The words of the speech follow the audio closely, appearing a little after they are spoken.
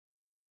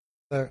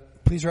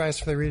Please rise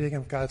for the reading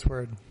of God's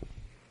Word.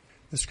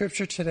 The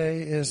scripture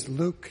today is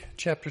Luke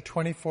chapter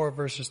 24,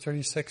 verses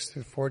 36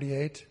 through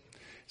 48.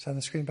 It's on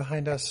the screen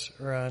behind us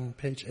or on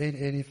page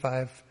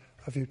 885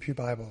 of your pew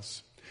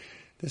Bibles.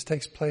 This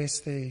takes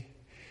place the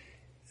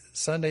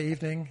Sunday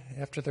evening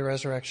after the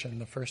resurrection,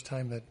 the first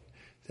time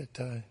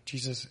that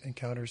Jesus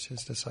encounters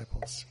his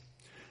disciples.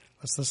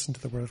 Let's listen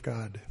to the Word of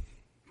God.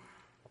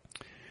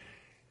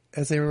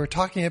 As they were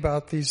talking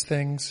about these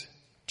things,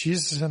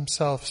 Jesus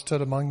himself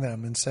stood among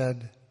them and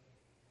said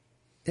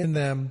to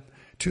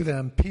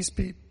them, peace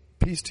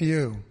to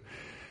you.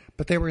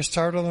 But they were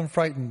startled and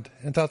frightened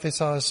and thought they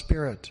saw a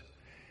spirit.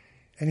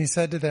 And he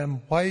said to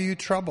them, why are you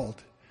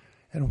troubled?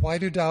 And why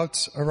do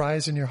doubts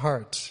arise in your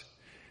hearts?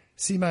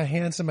 See my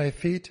hands and my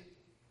feet,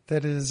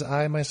 that it is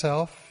I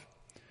myself?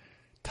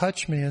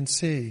 Touch me and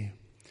see.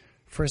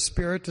 For a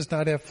spirit does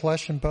not have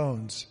flesh and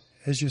bones,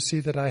 as you see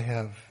that I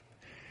have.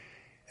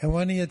 And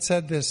when he had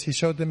said this, he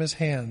showed them his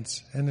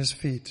hands and his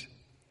feet.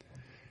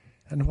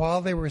 And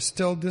while they were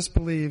still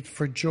disbelieved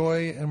for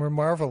joy and were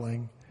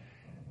marveling,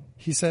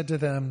 he said to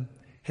them,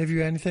 have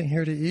you anything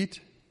here to eat?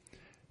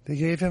 They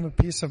gave him a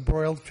piece of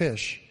broiled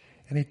fish,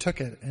 and he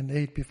took it and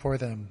ate before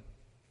them.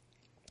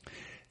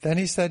 Then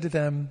he said to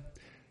them,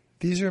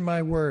 these are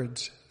my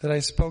words that I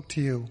spoke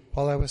to you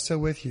while I was still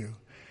with you,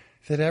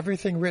 that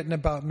everything written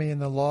about me in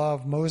the law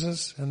of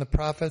Moses and the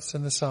prophets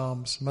and the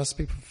Psalms must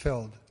be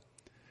fulfilled.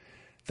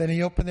 Then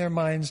he opened their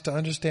minds to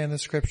understand the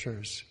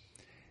scriptures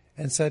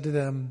and said to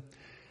them,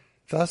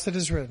 thus it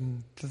is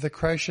written that the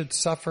Christ should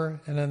suffer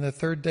and on the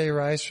third day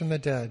rise from the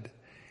dead,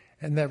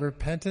 and that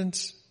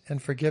repentance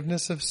and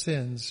forgiveness of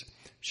sins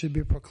should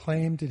be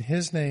proclaimed in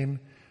his name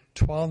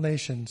to all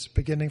nations,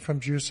 beginning from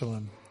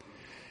Jerusalem.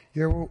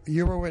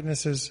 You were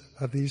witnesses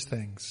of these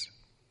things.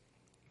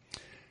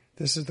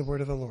 This is the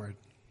word of the Lord.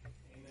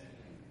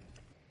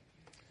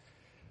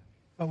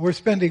 We're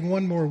spending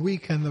one more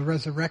week on the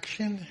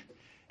resurrection,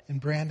 and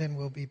Brandon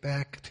will be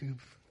back to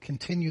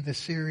continue the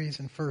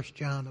series in 1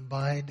 John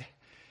Abide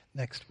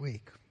next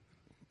week.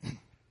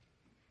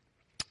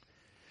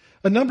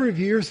 A number of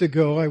years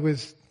ago, I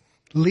was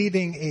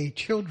leading a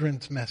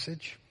children's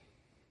message,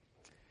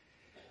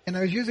 and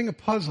I was using a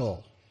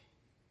puzzle.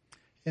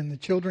 And the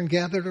children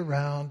gathered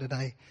around, and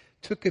I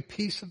took a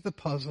piece of the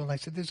puzzle, and I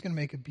said, this is going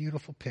to make a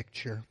beautiful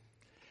picture.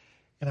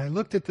 And I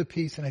looked at the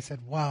piece, and I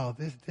said, wow,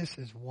 this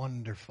is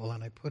wonderful.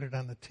 And I put it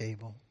on the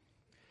table.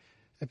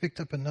 I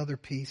picked up another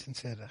piece and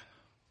said,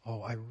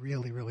 oh, I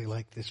really, really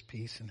like this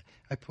piece. And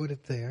I put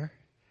it there.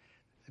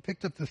 I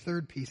picked up the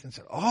third piece and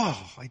said,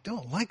 oh, I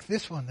don't like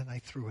this one. And I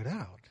threw it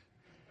out.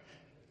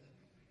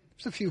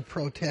 There's a few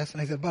protests,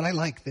 and I said, but I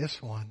like this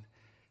one.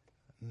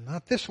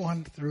 Not this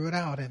one. Threw it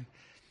out. And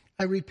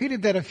I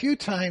repeated that a few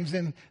times,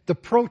 and the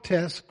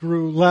protests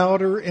grew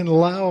louder and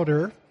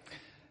louder.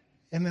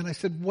 And then I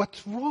said,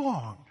 what's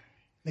wrong?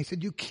 They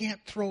said, you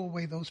can't throw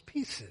away those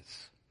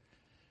pieces.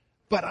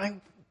 But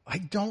I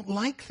don't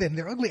like them.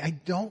 They're ugly. I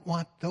don't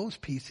want those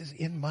pieces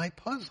in my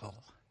puzzle.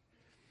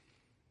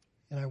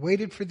 And I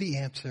waited for the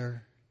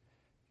answer,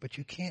 but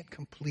you can't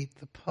complete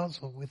the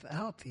puzzle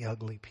without the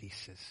ugly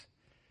pieces.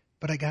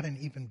 But I got an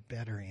even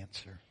better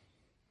answer.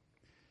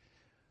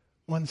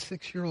 One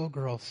 6-year-old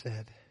girl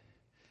said,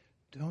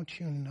 don't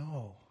you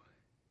know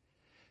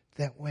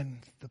that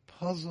when the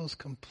puzzle's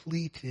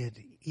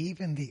completed,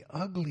 even the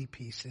ugly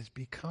pieces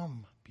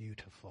become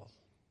beautiful?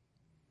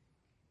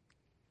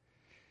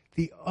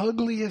 The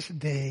ugliest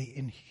day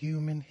in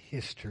human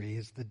history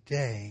is the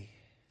day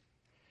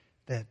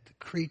that the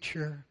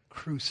creature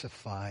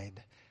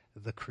crucified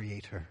the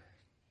Creator.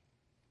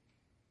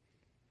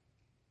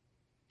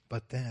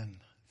 But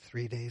then,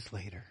 3 days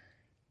later,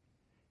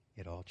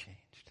 it all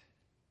changed.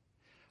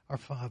 Our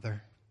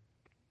Father,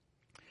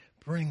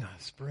 bring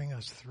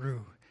us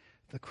through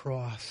the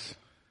cross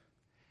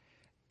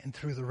and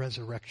through the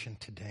resurrection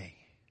today,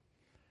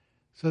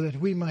 so that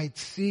we might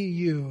see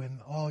you in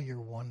all your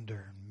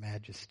wonder and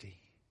majesty,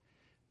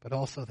 but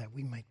also that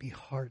we might be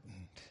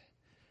heartened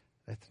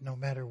that no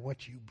matter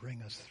what you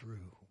bring us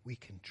through, we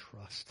can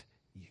trust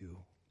you.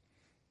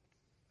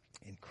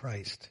 In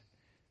Christ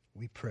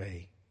we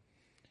pray.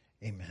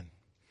 Amen.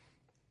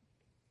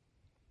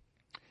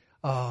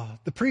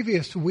 The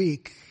previous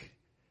week,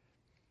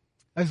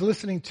 I was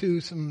listening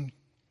to some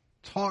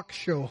talk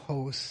show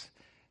hosts,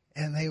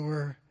 and they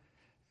were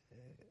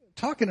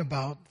talking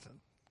about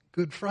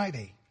Good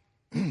Friday.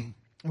 And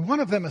one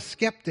of them, a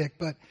skeptic,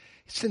 but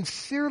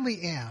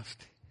sincerely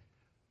asked,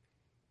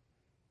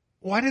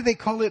 why do they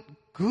call it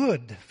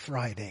Good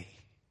Friday?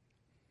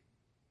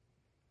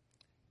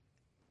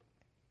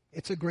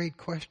 It's a great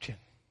question.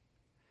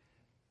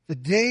 The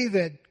day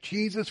that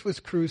Jesus was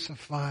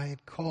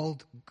crucified,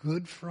 called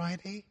Good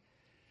Friday.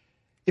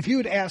 If you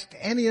had asked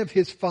any of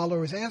his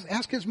followers,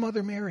 ask his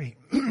mother Mary,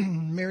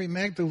 Mary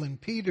Magdalene,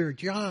 Peter,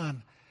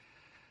 John,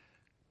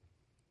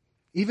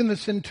 even the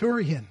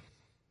centurion,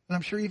 and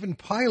I'm sure even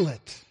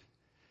Pilate,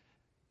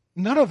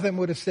 none of them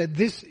would have said,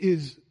 this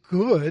is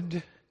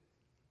good.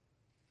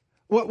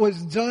 What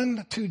was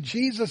done to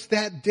Jesus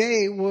that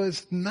day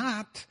was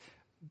not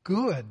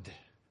good.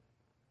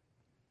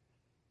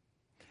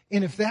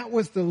 And if that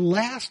was the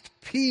last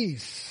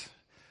piece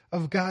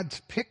of God's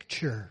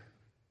picture,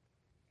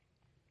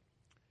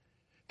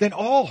 then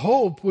all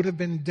hope would have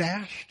been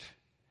dashed.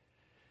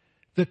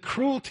 The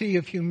cruelty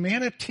of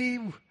humanity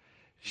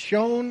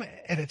shown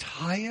at its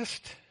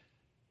highest.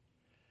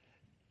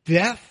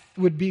 Death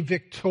would be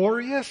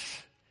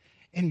victorious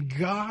and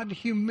God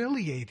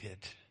humiliated.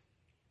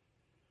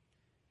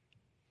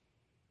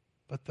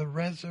 But the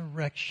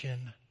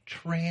resurrection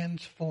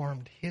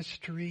transformed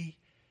history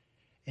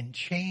and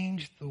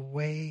changed the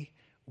way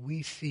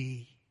we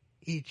see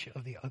each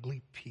of the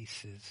ugly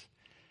pieces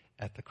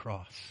at the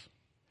cross.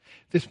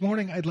 This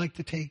morning, I'd like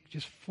to take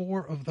just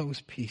 4 of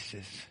those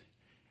pieces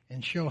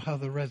and show how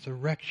the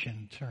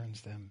resurrection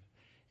turns them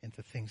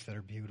into things that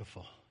are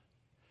beautiful.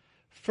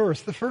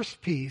 First, the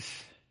first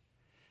piece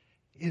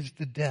is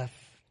the death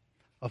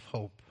of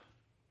hope.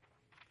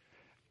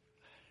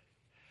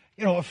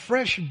 You know, a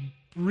fresh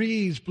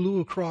breeze blew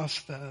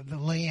across the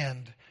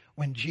land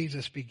when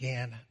Jesus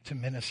began to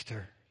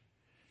minister.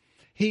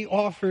 He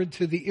offered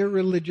to the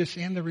irreligious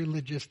and the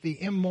religious,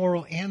 the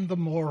immoral and the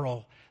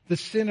moral, the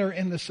sinner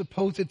and the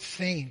supposed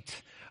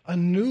saint, a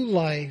new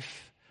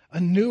life, a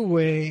new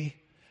way,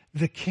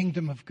 the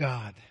kingdom of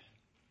God.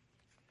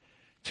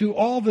 To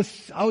all the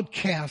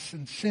outcasts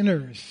and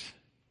sinners,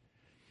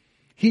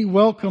 he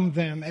welcomed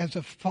them as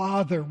a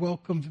father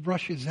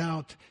rushes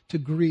out to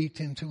greet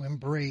and to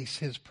embrace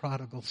his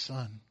prodigal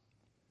son.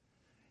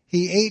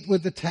 He ate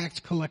with the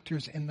tax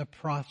collectors and the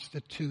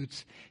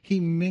prostitutes. He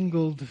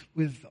mingled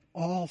with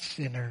all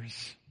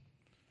sinners.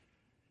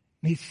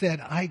 And he said,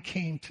 I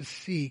came to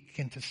seek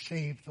and to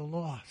save the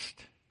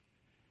lost.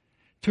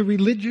 To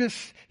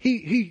religious,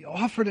 he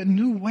offered a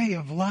new way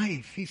of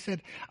life. He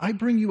said, I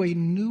bring you a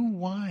new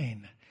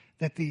wine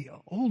that the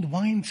old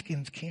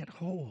wineskins can't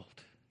hold.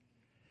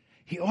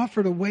 He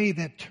offered a way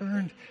that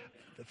turned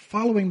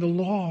following the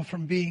law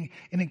from being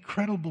an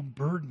incredible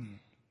burden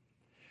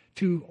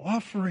to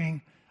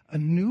offering a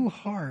new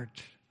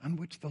heart on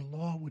which the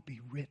law would be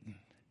written,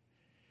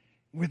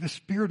 where the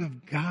Spirit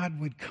of God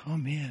would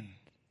come in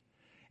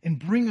and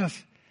bring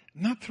us,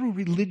 not through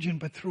religion,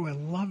 but through a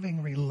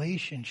loving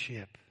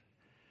relationship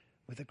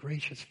with a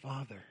gracious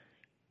Father.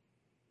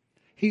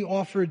 He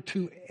offered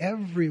to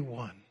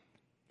everyone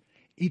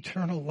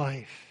eternal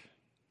life.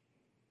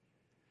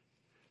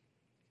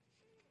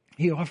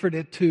 He offered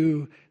it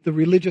to the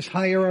religious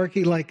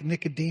hierarchy like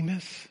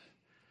Nicodemus,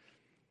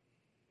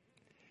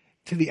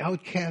 to the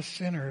outcast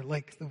sinner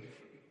like the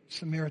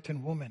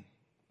Samaritan woman,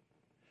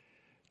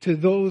 to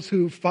those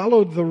who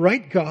followed the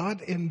right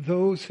God and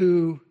those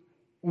who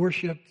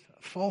worshiped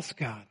a false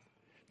God,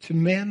 to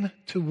men,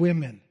 to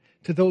women,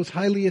 to those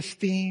highly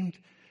esteemed,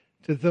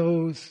 to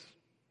those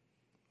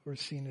who are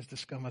seen as the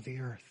scum of the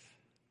earth.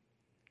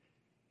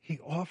 He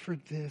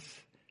offered this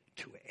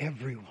to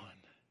everyone.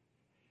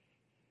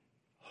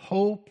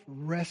 Hope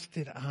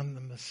rested on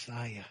the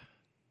Messiah.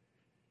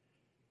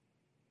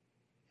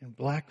 And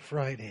Black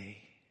Friday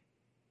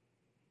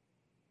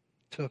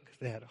took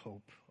that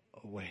hope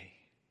away.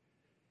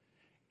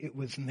 It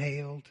was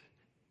nailed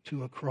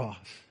to a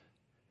cross.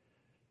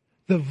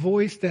 The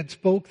voice that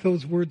spoke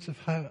those words of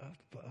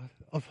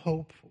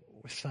hope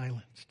was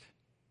silenced.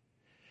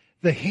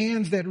 The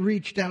hands that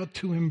reached out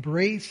to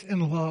embrace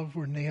and love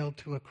were nailed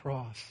to a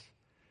cross.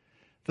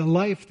 The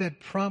life that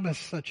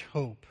promised such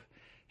hope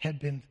had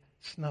been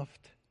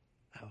snuffed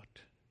out.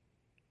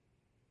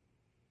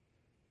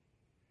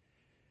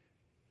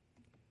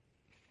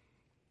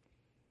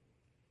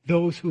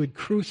 Those who had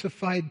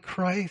crucified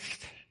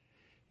Christ,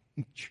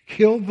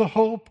 killed the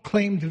hope,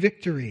 claimed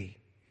victory.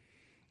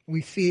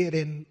 We see it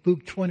in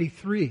Luke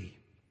 23.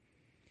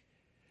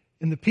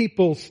 And the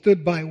people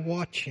stood by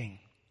watching,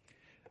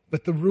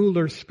 but the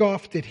ruler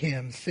scoffed at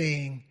him,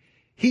 saying,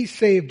 he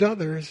saved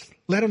others,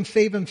 let him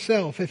save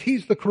himself. If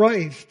he's the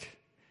Christ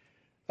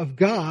of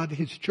God,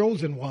 his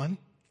chosen one.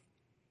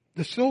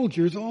 The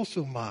soldiers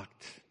also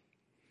mocked,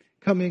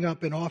 coming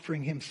up and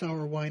offering him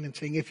sour wine and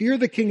saying, if you're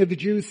the king of the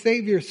Jews,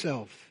 save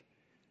yourself.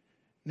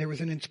 And there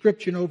was an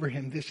inscription over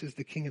him, this is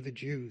the King of the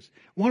Jews.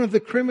 One of the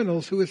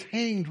criminals who was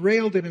hanged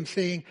railed at him,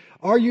 saying,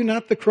 are you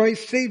not the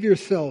Christ? Save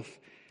yourself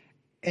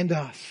and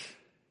us.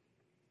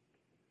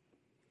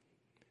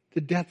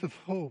 The death of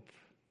hope.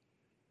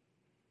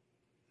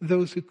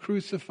 Those who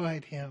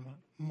crucified him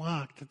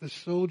mocked. The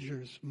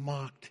soldiers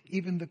mocked.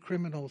 Even the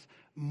criminals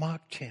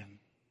mocked him.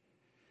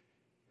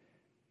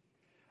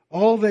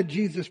 All that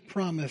Jesus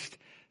promised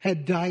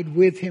had died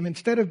with him.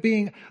 Instead of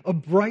being a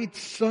bright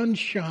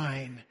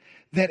sunshine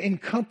that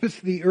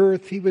encompassed the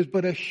earth, he was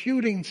but a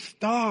shooting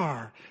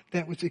star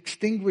that was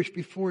extinguished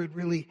before it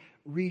really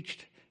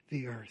reached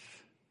the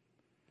earth.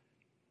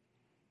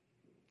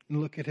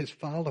 And look at his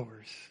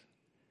followers,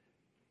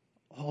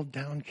 all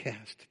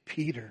downcast.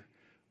 Peter,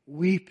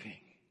 weeping.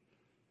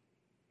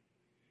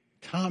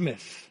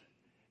 Thomas,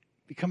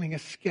 becoming a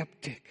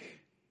skeptic.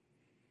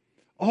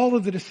 All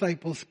of the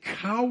disciples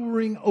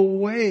cowering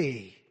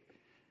away.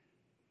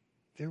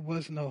 There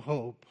was no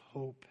hope.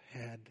 Hope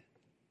had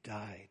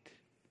died.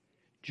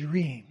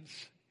 Dreams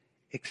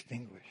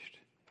extinguished.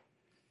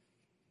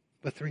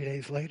 But 3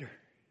 days later,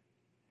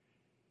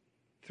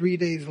 3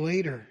 days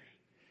later,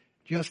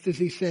 just as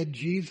he said,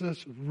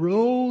 Jesus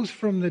rose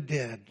from the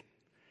dead.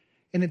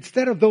 And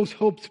instead of those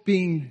hopes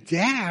being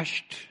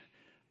dashed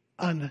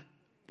on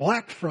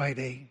Black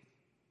Friday,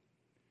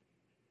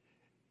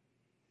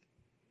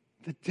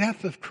 the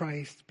death of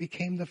Christ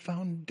became the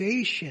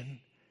foundation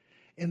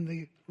and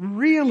the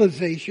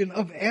realization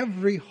of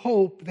every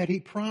hope that he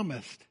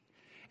promised.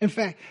 In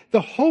fact,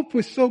 the hope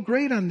was so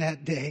great on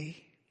that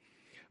day.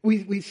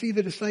 We see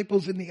the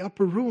disciples in the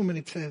upper room, and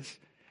it says,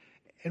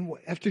 and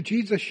after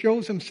Jesus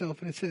shows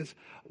himself, and it says,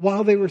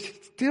 while they were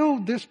still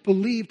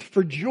disbelieved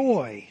for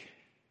joy,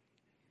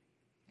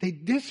 they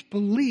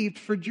disbelieved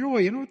for joy.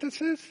 You know what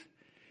this is?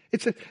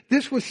 It said,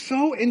 this was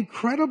so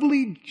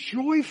incredibly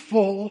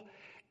joyful,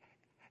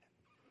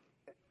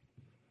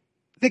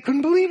 they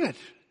couldn't believe it.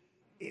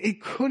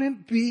 It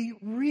couldn't be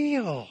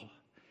real.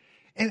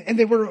 And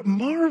they were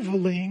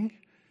marveling.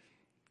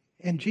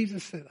 And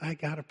Jesus said, I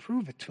got to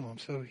prove it to them.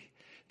 So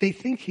they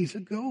think he's a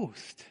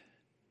ghost.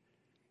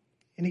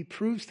 And he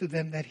proves to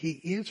them that he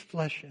is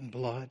flesh and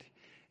blood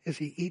as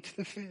he eats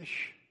the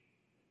fish.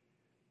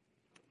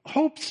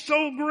 Hope's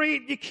so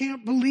great you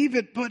can't believe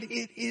it, but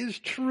it is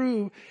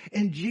true.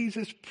 And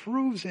Jesus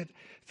proves it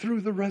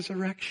through the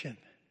resurrection.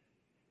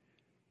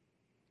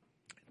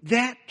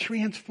 That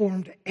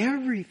transformed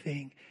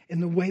everything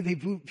in the way they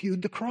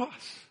viewed the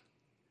cross.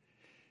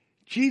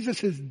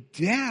 Jesus'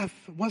 death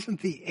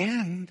wasn't the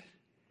end.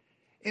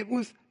 It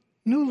was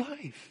new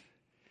life.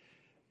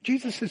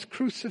 Jesus'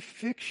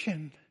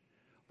 crucifixion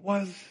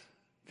was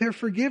their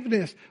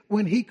forgiveness.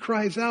 When he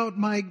cries out,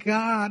 my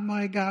God,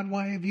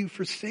 why have you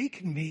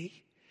forsaken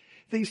me?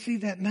 They see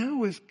that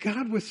now as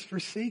God was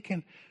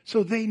forsaken,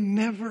 so they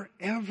never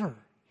ever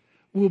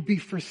will be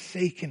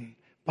forsaken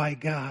by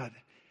God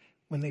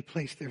when they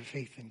place their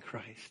faith in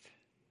Christ.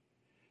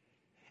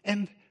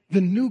 And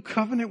the new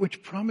covenant,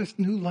 which promised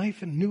new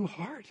life and new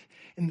heart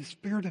in the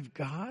Spirit of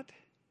God,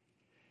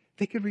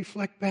 they could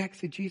reflect back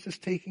to Jesus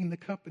taking the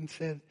cup and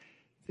said,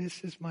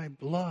 this is my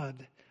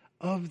blood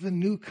of the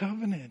new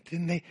covenant.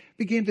 And they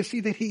began to see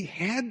that he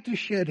had to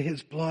shed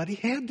his blood. He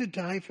had to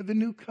die for the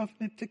new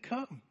covenant to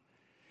come.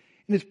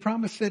 And his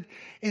promise said,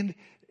 and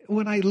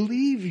when I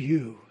leave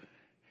you,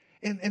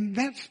 and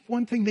that's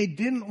one thing they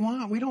didn't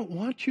want. We don't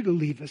want you to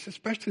leave us,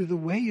 especially the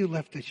way you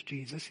left us,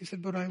 Jesus. He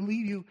said, but I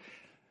leave you.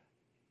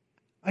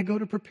 I go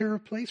to prepare a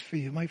place for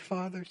you. My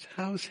Father's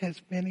house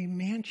has many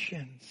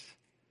mansions.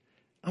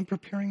 I'm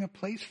preparing a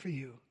place for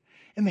you.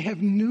 And they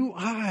have new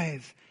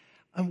eyes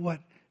on what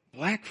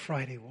Black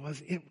Friday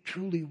was. It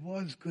truly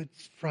was Good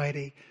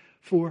Friday,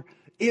 for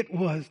it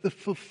was the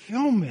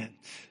fulfillment,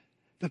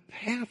 the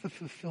path of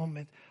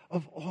fulfillment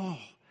of all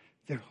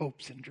their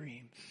hopes and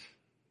dreams.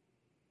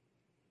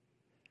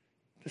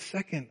 The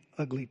second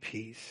ugly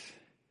piece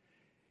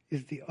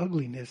is the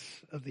ugliness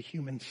of the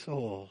human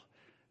soul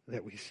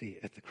that we see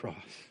at the cross.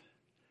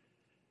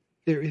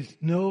 There is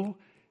no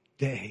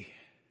day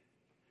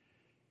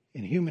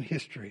in human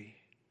history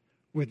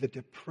where the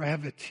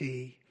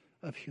depravity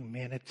of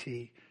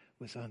humanity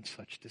was on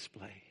such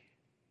display.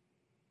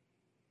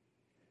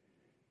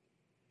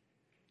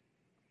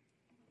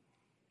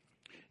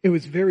 It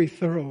was very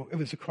thorough. It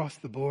was across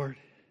the board.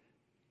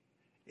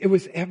 It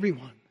was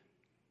everyone.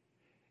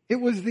 It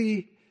was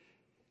the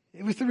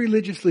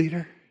religious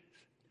leader.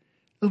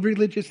 The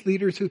religious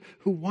leaders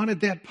who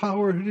wanted that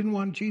power, who didn't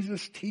want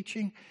Jesus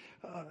teaching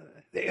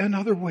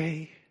another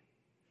way.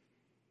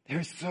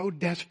 They're so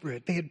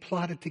desperate. They had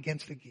plotted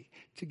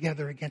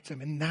together against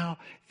him, and now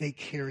they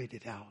carried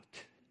it out.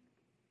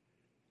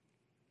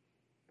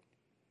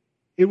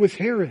 It was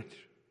Herod,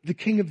 the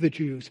king of the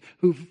Jews,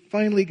 who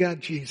finally got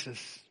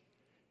Jesus.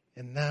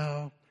 And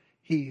now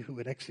he who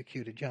had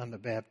executed John the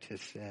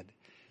Baptist said,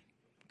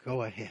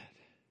 go ahead.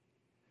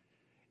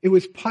 It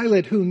was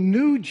Pilate who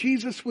knew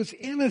Jesus was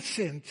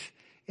innocent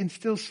and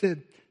still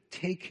said,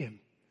 take him.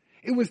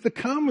 It was the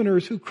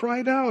commoners who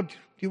cried out, do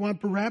you want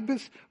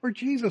Barabbas or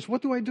Jesus?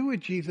 What do I do with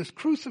Jesus?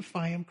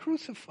 Crucify him,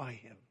 crucify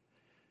him.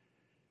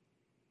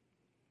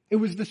 It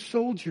was the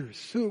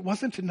soldiers who it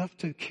wasn't enough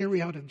to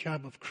carry out a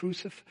job of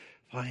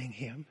crucifying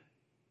him.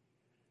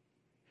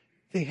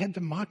 They had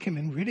to mock him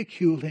and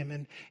ridicule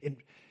him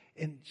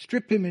and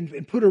strip him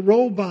and put a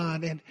robe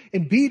on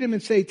and beat him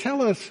and say,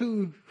 tell us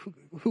who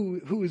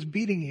is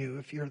beating you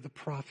if you're the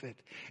prophet.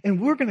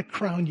 And we're going to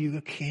crown you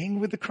a king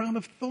with the crown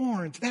of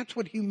thorns. That's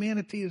what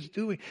humanity is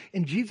doing.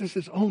 And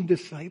Jesus' own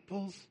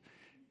disciples,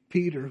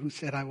 Peter, who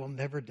said, I will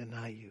never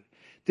deny you,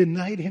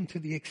 denied him to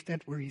the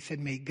extent where he said,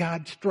 may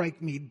God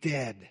strike me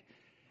dead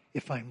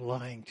if I'm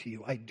lying to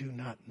you. I do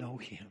not know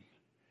him.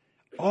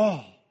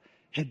 All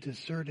had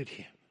deserted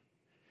him.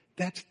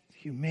 That's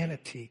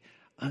humanity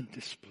on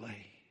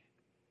display.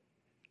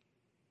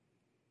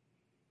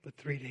 But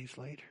 3 days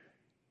later,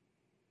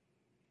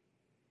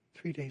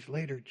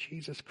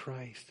 Jesus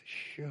Christ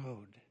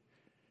showed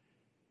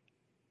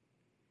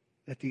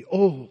that the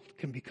old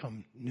can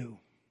become new.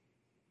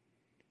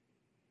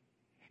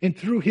 And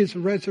through his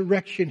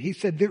resurrection, he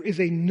said, there is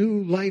a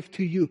new life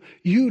to you.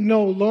 You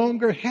no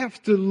longer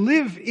have to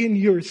live in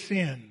your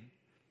sin.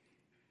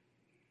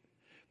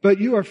 But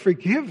you are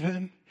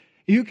forgiven.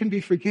 You can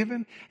be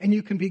forgiven, and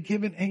you can be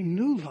given a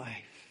new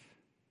life.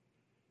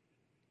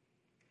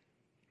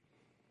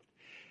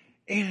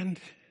 And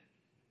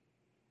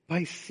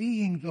by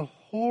seeing the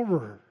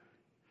horror,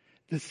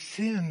 the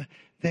sin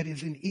that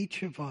is in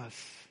each of us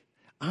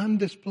on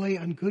display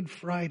on Good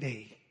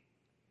Friday,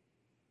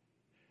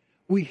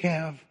 we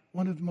have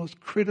one of the most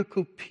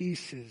critical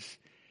pieces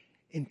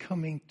in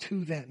coming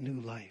to that new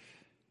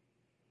life.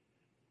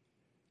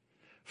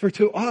 For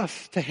to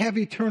us, to have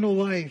eternal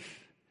life,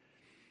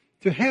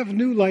 to have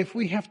new life,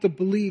 we have to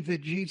believe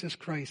that Jesus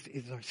Christ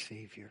is our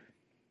Savior.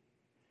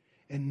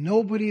 And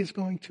nobody is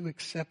going to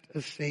accept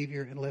a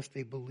Savior unless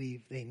they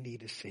believe they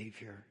need a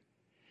Savior.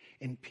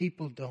 And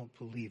people don't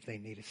believe they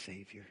need a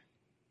Savior.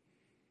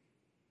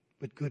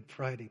 But Good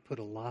Friday put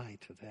a lie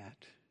to that.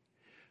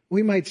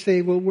 We might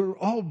say, well, we're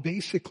all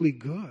basically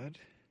good.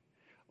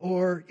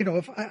 Or,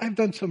 if I've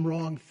done some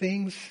wrong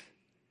things,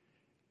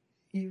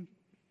 I've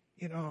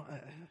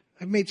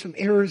made some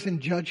errors in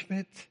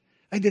judgment.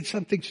 I did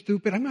something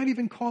stupid. I might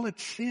even call it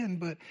sin,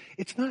 but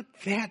it's not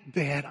that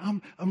bad.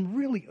 I'm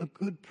really a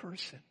good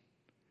person.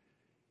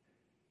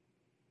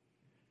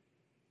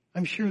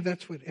 I'm sure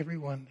that's what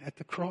everyone at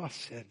the cross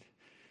said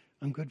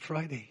on Good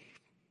Friday.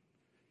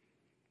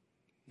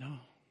 No.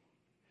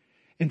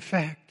 In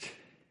fact,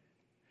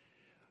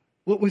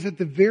 what was at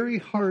the very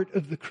heart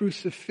of the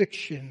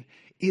crucifixion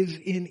is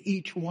in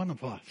each one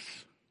of us.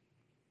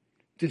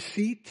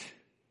 Deceit,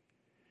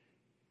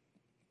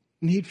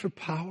 need for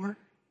power,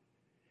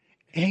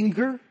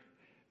 anger,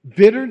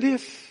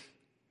 bitterness,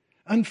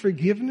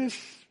 unforgiveness.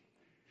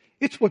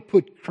 It's what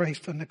put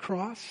Christ on the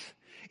cross.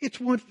 It's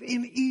what's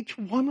in each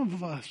one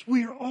of us.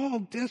 We are all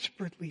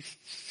desperately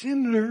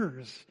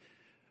sinners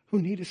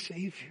who need a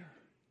Savior.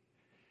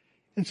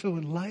 And so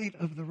in light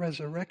of the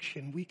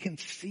resurrection, we can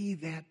see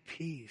that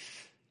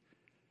peace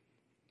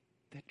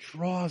that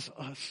draws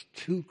us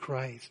to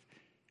Christ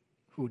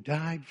who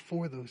died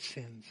for those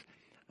sins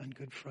on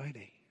Good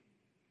Friday.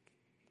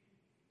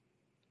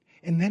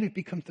 And then it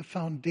becomes the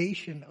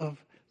foundation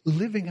of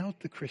living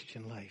out the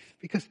Christian life.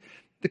 Because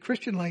the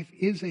Christian life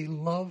is a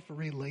love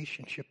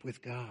relationship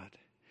with God.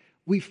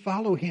 We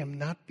follow Him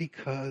not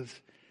because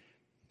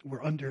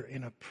we're under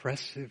an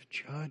oppressive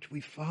judge.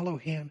 We follow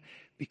Him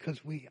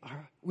because we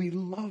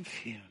love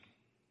Him.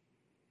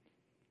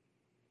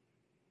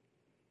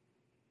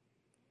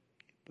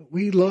 But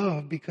we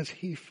love because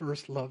He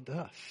first loved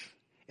us.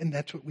 And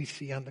that's what we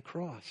see on the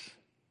cross.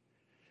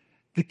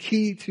 The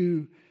key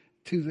to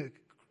the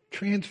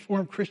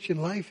transformed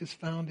Christian life is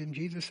found in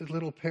Jesus'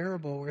 little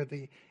parable where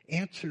the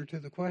answer to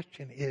the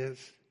question is,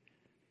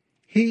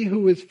 he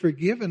who is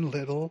forgiven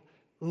little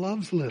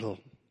loves little.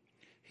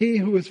 He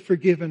who is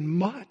forgiven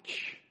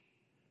much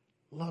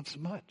loves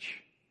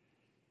much.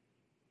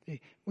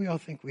 We all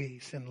think we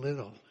sin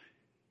little,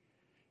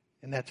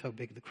 and that's how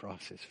big the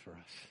cross is for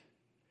us.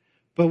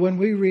 But when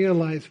we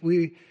realize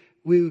we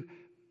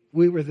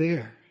were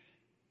there,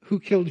 who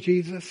killed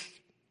Jesus?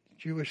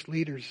 Jewish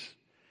leaders,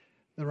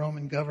 the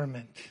Roman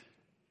government,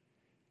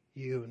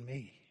 you and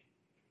me.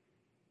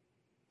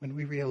 When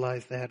we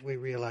realize that, we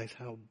realize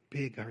how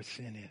big our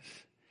sin is.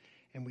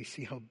 And we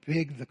see how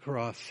big the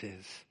cross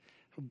is,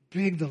 how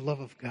big the love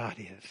of God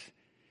is.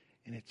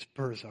 And it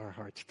spurs our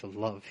hearts to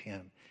love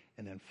Him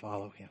and then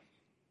follow Him.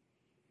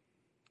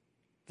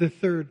 The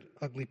third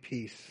ugly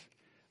piece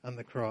on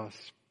the cross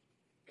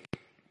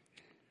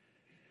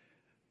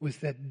was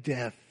that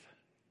death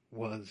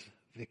was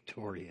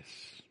victorious.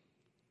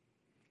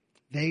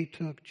 They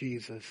took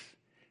Jesus,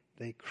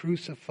 they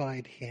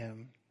crucified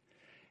Him,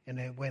 and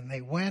then when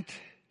they went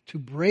to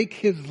break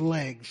His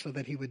legs so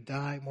that He would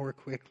die more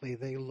quickly,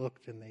 they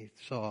looked and they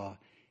saw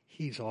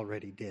He's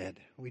already dead.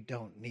 We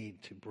don't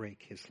need to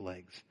break His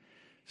legs.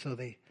 So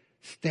they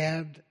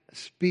stabbed a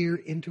spear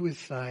into His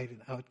side,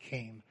 and out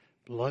came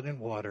blood and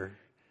water,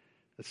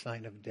 the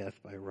sign of death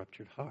by a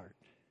ruptured heart.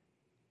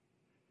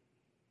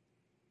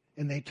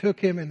 And they took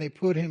Him and they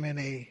put Him in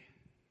a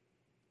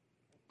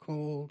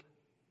cold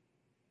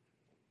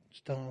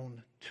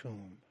stone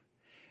tomb.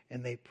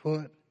 And they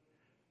put a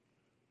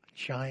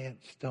giant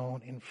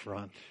stone in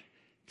front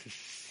to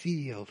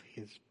seal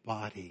His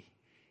body.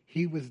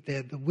 He was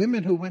dead. The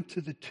women who went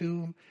to the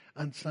tomb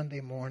on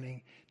Sunday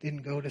morning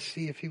didn't go to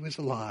see if He was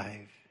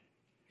alive.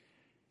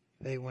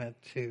 They went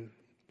to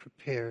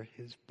prepare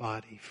His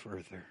body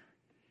further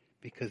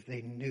because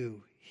they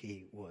knew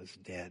He was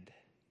dead.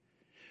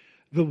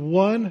 The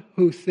one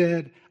who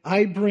said,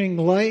 I bring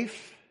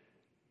life,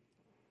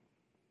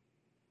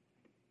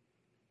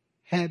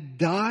 had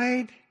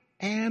died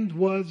and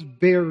was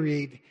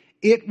buried.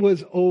 It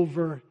was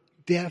over.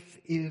 Death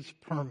is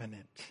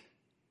permanent.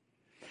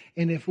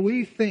 And if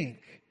we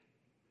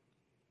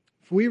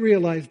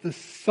realize the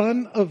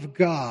Son of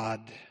God,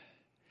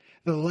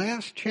 the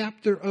last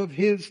chapter of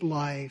His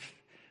life,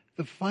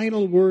 the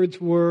final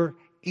words were,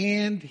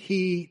 and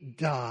He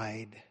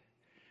died.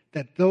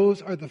 That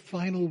those are the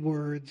final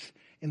words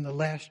in the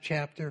last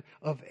chapter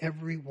of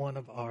every one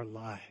of our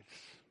lives.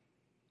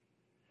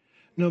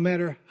 no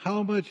matter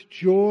how much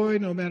joy,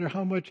 no matter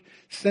how much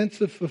sense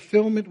of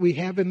fulfillment we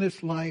have in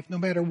this life, no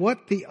matter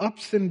what the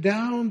ups and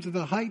downs,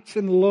 the heights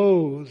and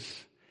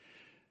lows,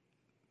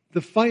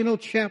 the final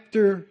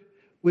chapter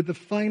with the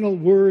final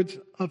words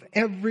of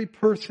every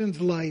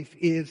person's life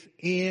is,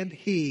 and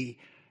he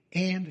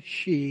and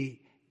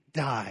she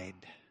died.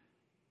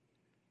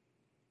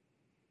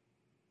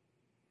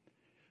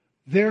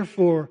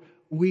 Therefore,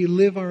 we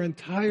live our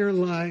entire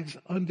lives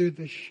under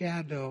the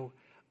shadow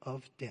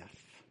of death.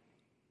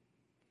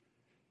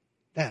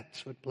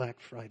 That's what Black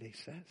Friday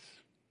says.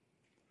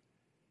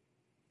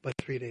 But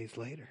 3 days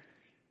later,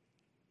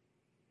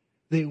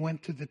 they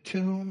went to the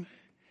tomb,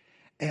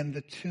 and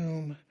the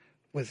tomb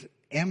was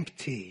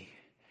empty.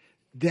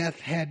 Death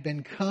had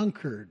been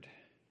conquered.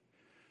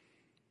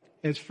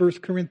 As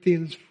 1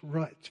 Corinthians,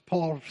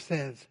 Paul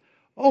says,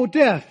 "Oh,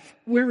 death,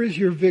 where is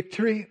your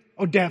victory?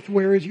 Oh, death,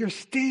 where is your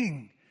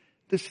sting?"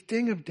 The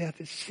sting of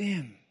death is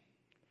sin.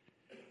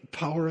 The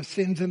power of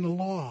sin's in the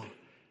law.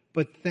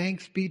 But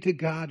thanks be to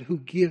God who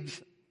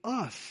gives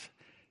us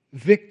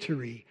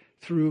victory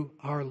through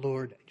our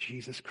Lord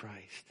Jesus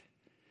Christ.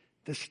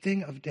 The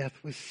sting of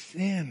death was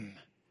sin,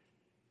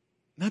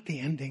 not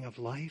the ending of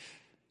life.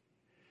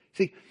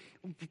 See,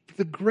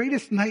 the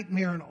greatest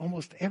nightmare in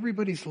almost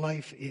everybody's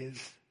life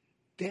is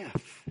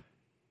death.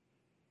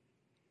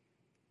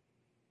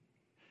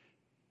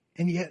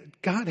 And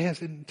yet, God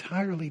has an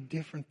entirely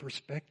different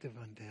perspective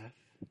on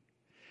death.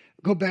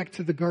 Go back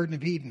to the Garden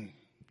of Eden.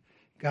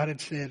 God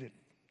had said,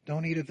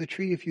 "Don't eat of the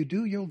tree. If you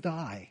do, you'll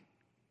die."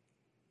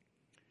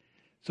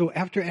 So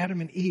after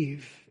Adam and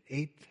Eve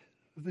ate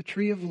of the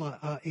tree of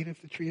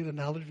the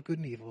knowledge of good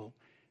and evil,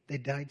 they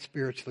died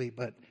spiritually,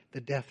 but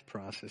the death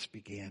process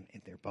began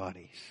in their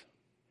bodies.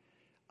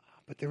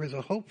 But there was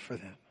a hope for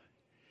them.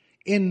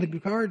 In the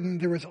garden,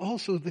 there was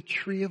also the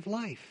tree of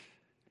life.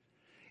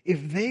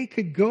 If they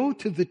could go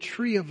to the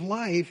tree of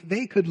life,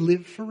 they could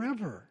live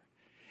forever.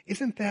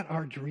 Isn't that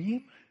our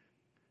dream?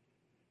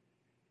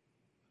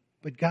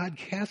 But God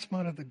casts them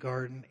out of the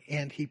garden,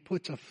 and he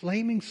puts a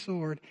flaming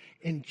sword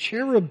and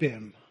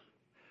cherubim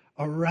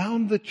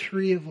around the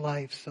tree of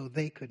life so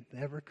they could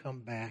never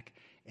come back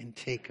and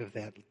take of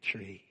that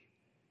tree.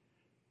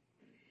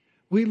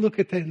 We look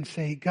at that and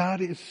say, God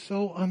is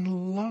so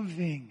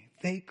unloving.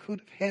 They could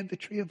have had the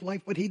tree of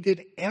life, but he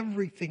did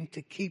everything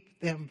to keep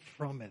them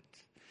from it.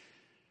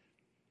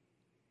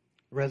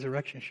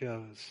 Resurrection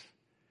shows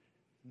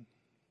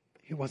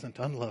he wasn't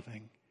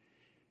unloving.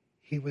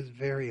 He was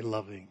very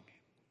loving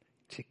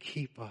to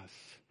keep us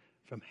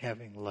from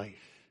having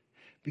life.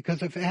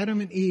 Because if Adam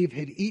and Eve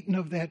had eaten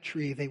of that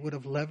tree, they would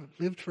have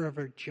lived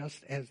forever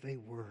just as they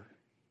were.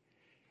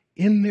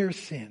 In their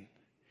sin,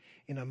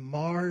 in a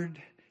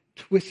marred,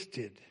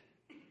 twisted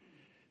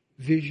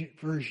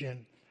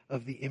version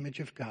of the image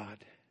of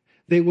God.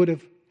 They would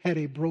have had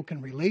a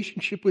broken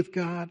relationship with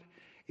God,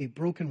 a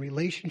broken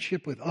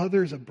relationship with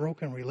others, a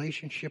broken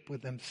relationship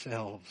with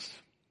themselves.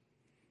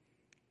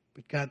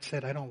 But God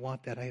said, I don't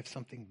want that. I have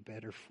something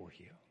better for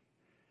you.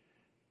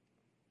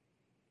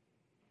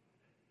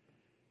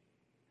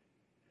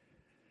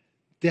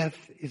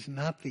 Death is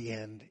not the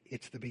end,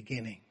 it's the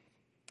beginning.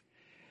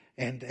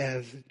 And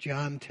as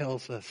John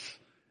tells us,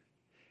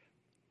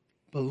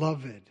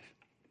 beloved,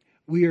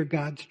 we are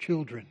God's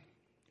children.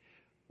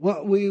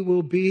 What we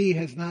will be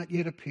has not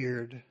yet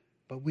appeared,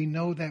 but we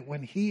know that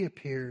when he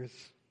appears,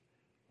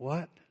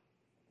 what?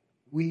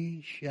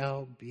 We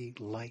shall be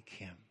like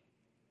him,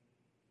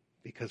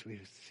 because we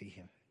see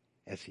him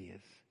as he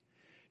is.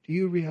 Do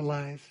you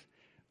realize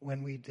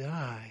when we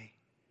die,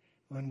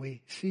 when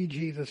we see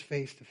Jesus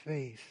face to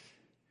face,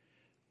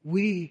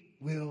 we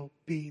will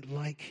be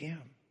like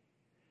him?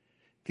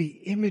 The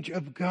image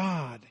of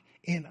God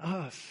in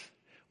us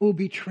will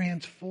be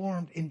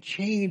transformed and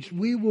changed.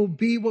 We will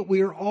be what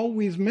we are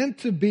always meant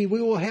to be.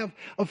 We will have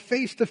a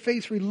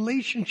face-to-face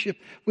relationship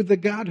with the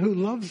God who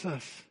loves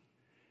us.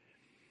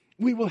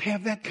 We will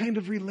have that kind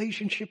of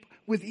relationship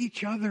with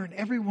each other and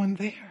everyone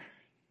there.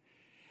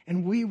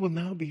 And we will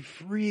now be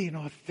free and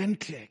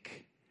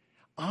authentic,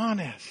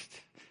 honest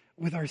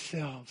with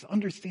ourselves,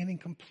 understanding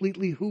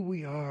completely who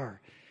we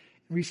are,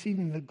 and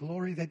receiving the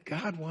glory that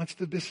God wants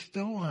to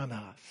bestow on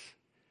us.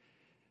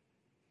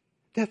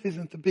 Death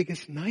isn't the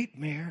biggest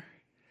nightmare.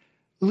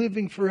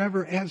 Living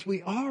forever as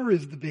we are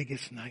is the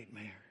biggest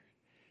nightmare.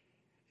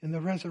 And the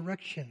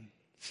resurrection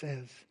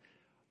says,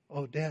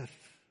 oh, death,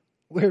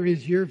 where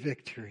is your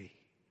victory?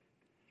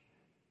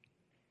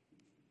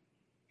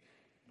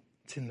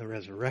 It's in the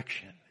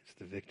resurrection. It's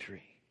the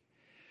victory.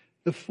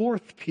 The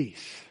fourth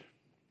piece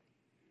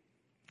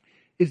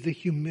is the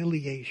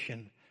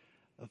humiliation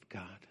of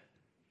God.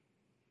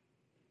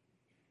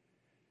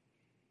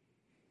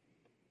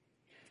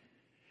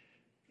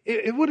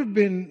 It would have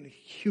been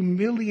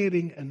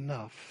humiliating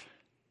enough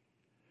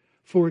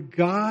for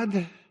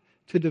God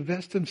to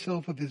divest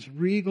himself of his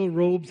regal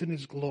robes and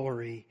his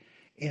glory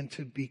and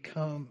to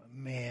become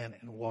man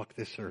and walk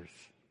this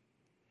earth.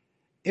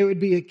 It would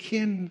be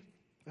akin,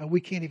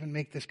 we can't even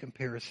make this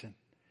comparison,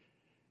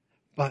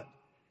 but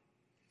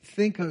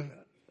think of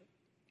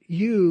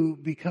you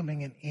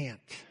becoming an ant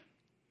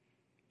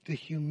the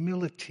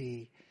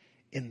humility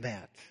in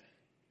that.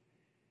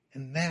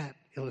 And that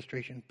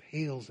illustration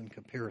pales in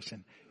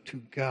comparison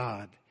to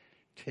God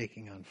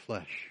taking on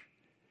flesh.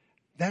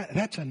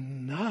 That's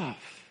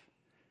enough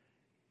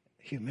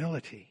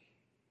humility.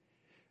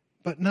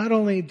 But not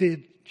only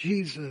did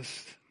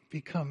Jesus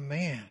become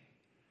man,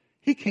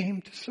 he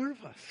came to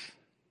serve us.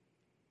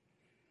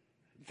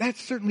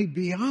 That's certainly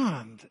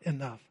beyond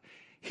enough.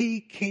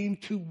 He came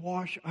to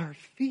wash our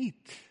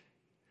feet.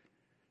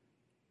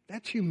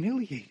 That's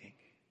humiliating.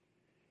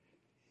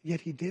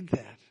 Yet he did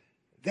that.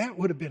 That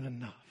would have been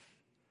enough.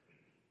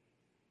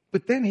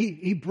 But then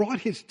he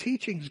brought his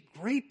teachings,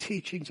 great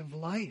teachings of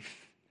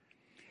life,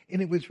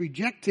 and it was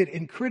rejected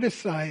and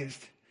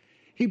criticized.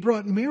 He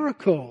brought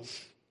miracles,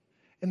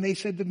 and they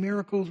said the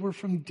miracles were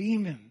from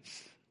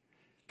demons.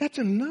 That's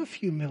enough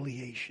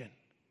humiliation.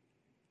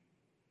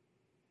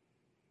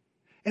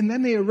 And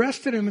then they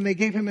arrested him and they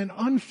gave him an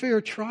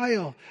unfair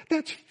trial.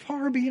 That's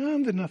far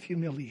beyond enough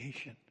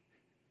humiliation.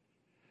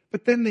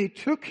 But then they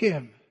took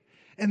him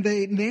and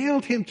they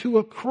nailed him to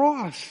a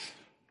cross.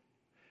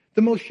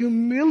 The most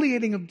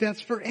humiliating of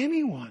deaths for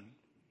anyone.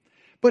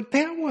 But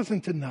that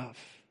wasn't enough.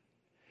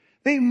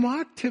 They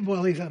mocked him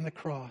while he's on the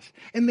cross.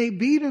 And they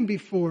beat him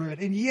before it.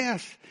 And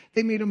yes,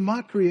 they made a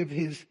mockery of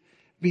his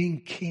being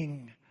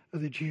king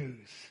of the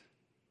Jews.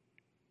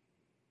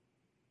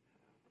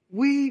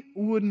 We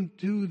wouldn't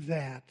do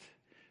that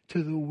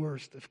to the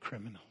worst of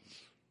criminals.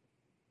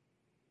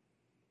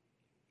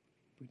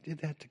 We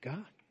did that to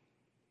God.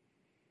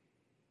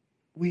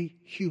 We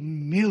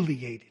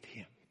humiliated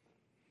him.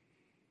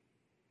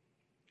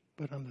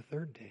 But on the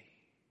third day,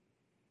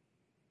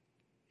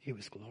 he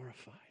was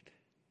glorified.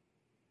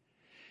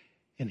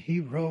 And he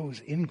rose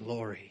in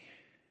glory.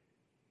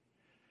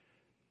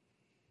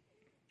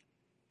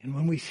 And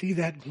when we see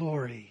that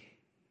glory,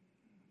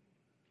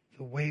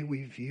 the way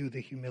we view the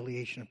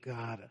humiliation of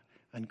God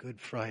on Good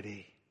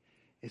Friday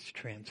is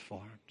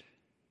transformed.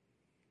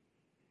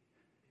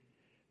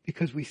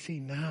 Because we see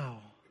now,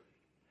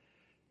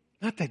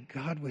 not that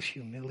God was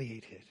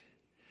humiliated,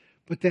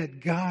 but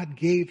that God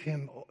gave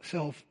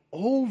himself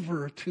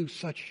over to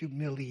such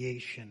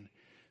humiliation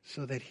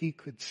so that he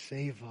could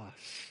save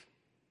us.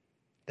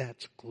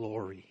 That's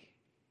glory.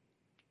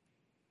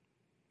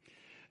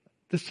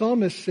 The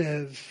psalmist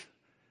says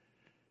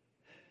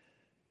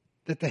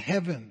that the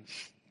heavens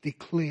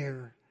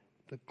declare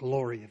the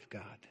glory of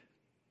God.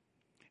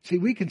 See,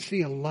 we can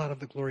see a lot of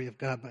the glory of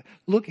God, but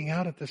looking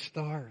out at the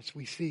stars,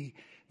 we see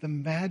the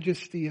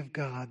majesty of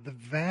God, the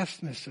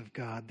vastness of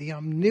God, the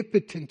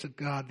omnipotence of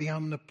God, the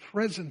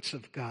omnipresence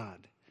of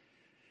God.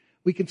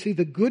 We can see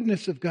the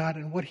goodness of God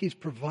and what he's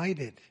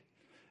provided,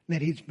 and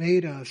that he's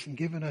made us and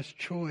given us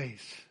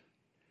choice.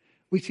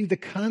 We see the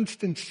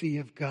constancy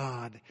of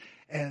God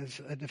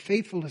as the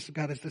faithfulness of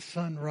God as the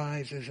sun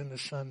rises and the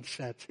sun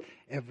sets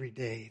every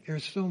day.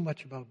 There's so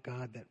much about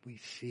God that we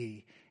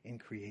see in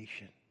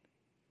creation.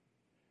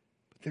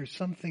 But there's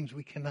some things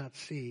we cannot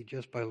see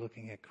just by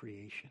looking at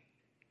creation.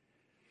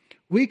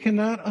 We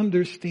cannot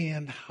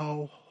understand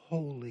how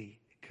holy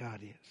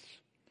God is.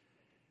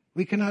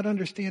 We cannot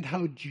understand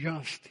how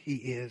just he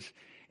is.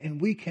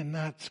 And we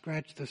cannot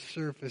scratch the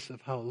surface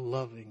of how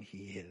loving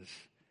he is.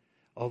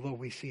 Although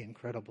we see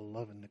incredible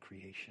love in the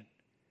creation.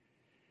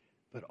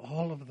 But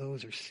all of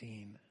those are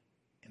seen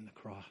in the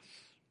cross.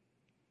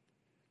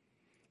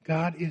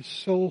 God is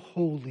so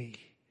holy,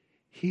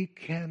 he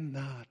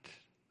cannot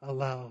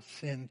allow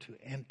sin to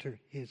enter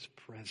his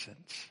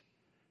presence.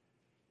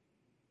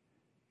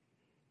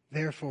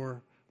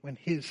 Therefore, when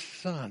his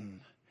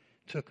Son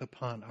took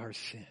upon our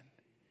sin,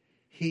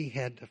 he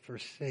had to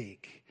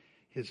forsake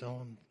his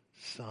own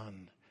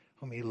Son,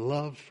 whom he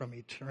loved from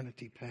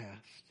eternity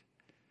past.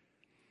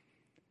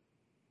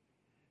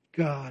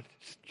 God's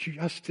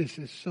justice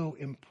is so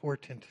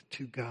important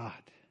to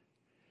God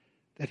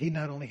that he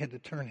not only had to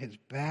turn his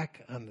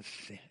back on the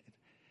sin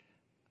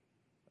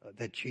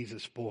that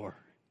Jesus bore,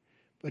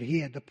 but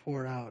he had to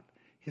pour out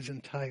his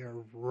entire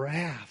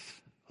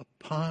wrath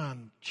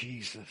upon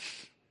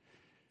Jesus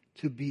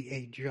to be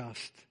a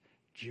just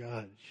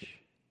judge.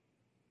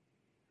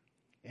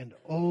 And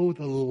oh,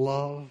 the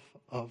love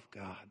of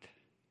God.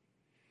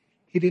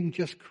 He didn't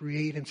just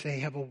create and say,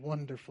 have a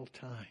wonderful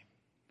time.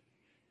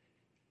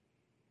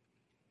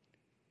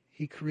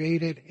 He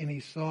created and he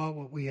saw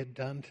what we had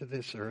done to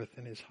this earth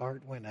and his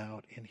heart went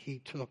out and he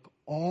took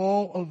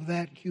all of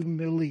that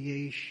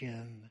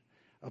humiliation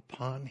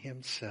upon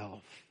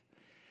himself.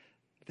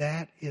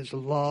 That is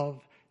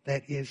love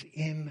that is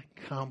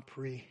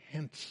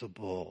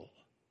incomprehensible.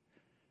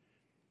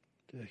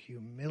 The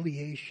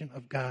humiliation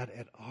of God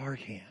at our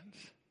hands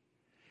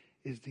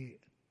is the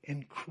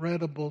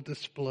incredible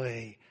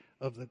display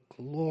of the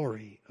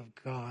glory of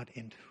God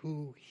and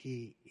who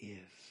he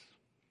is.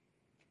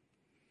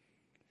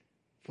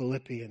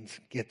 Philippians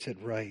gets it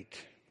right.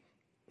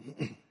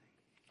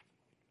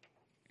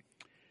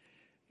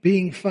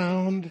 Being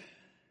found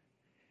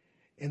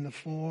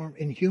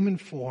in human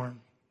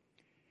form,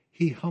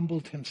 he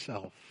humbled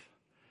himself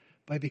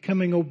by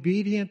becoming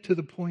obedient to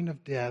the point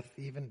of death,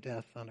 even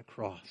death on a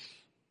cross.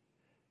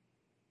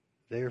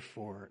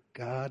 Therefore,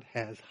 God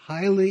has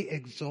highly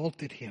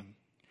exalted him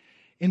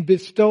and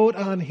bestowed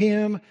on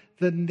him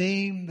the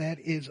name that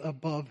is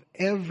above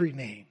every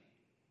name,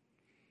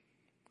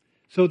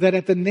 so that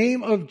at the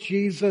name of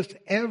Jesus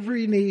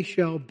every knee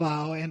shall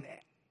bow, and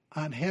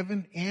on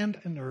heaven and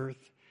on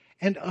earth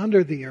and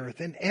under the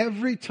earth, and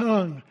every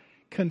tongue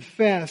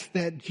confess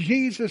that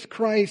Jesus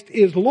Christ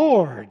is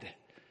Lord,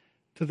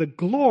 to the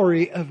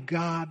glory of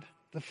God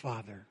the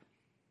Father.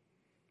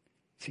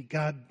 See,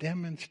 God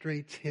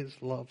demonstrates his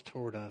love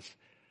toward us.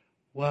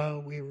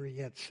 While we were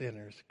yet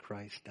sinners,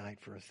 Christ died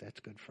for us.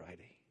 That's Good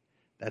Friday.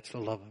 That's the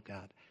love of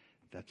God.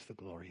 That's the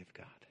glory of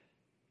God.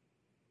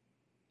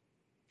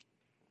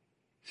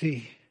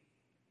 See,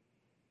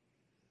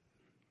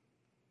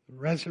 the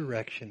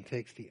resurrection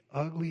takes the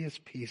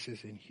ugliest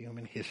pieces in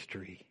human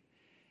history,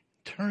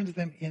 turns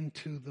them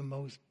into the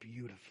most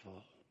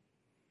beautiful.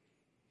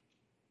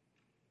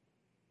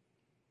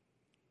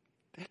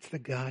 That's the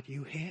God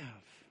you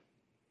have.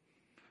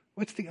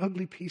 What's the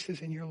ugly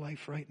pieces in your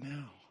life right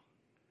now?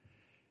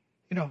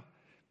 You know,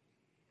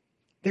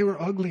 they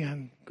were ugly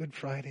on Good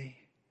Friday.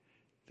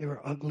 They were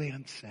ugly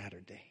on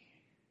Saturday.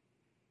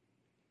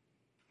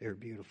 They were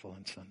beautiful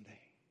on Sunday.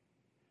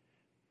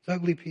 Those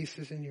ugly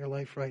pieces in your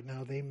life right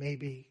now, they may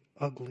be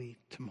ugly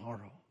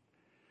tomorrow.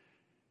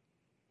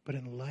 But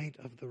in light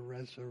of the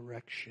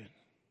resurrection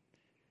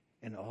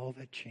and all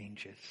that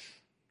changes,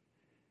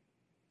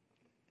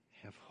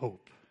 have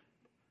hope.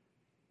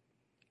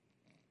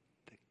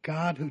 The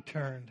God who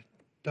turned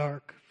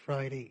dark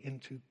Friday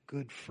into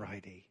Good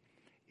Friday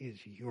is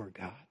your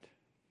God.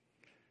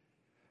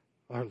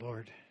 Our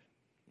Lord,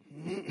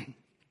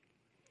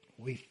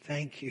 we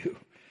thank you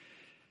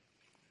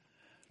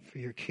for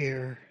your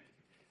care,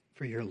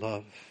 for your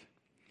love,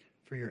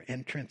 for your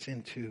entrance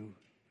into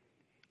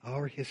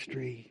our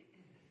history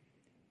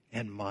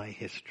and my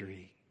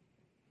history.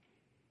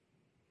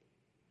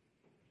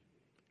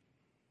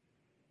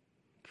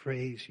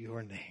 Praise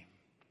your name.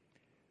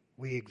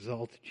 We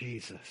exalt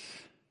Jesus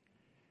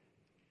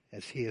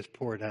as he has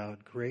poured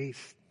out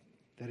grace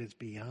that is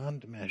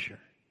beyond measure,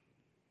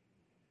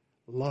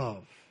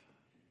 love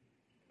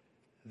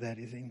that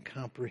is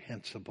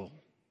incomprehensible.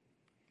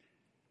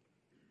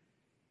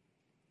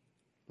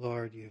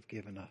 Lord, you have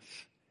given us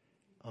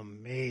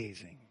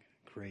amazing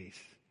grace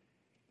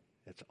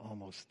that's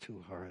almost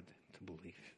too hard to believe.